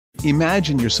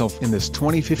Imagine yourself in this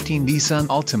 2015 Nissan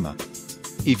Altima.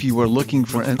 If you are looking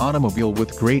for an automobile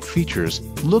with great features,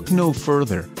 look no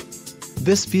further.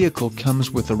 This vehicle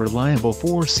comes with a reliable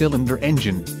 4-cylinder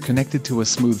engine, connected to a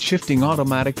smooth shifting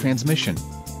automatic transmission.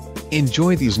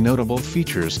 Enjoy these notable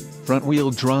features: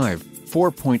 front-wheel drive,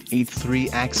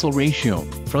 4.83 axle ratio,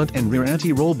 front and rear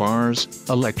anti-roll bars,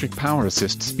 electric power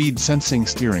assist speed sensing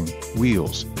steering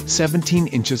wheels, 17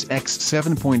 inches x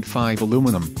 7.5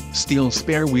 aluminum, steel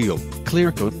spare wheel, clear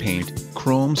coat paint,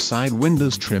 chrome side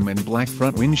windows trim and black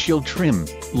front windshield trim,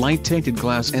 light tinted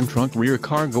glass and trunk rear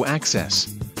cargo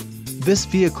access. This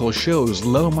vehicle shows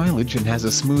low mileage and has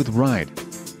a smooth ride.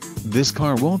 This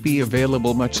car won't be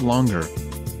available much longer.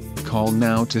 Call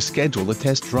now to schedule a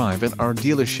test drive at our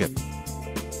dealership.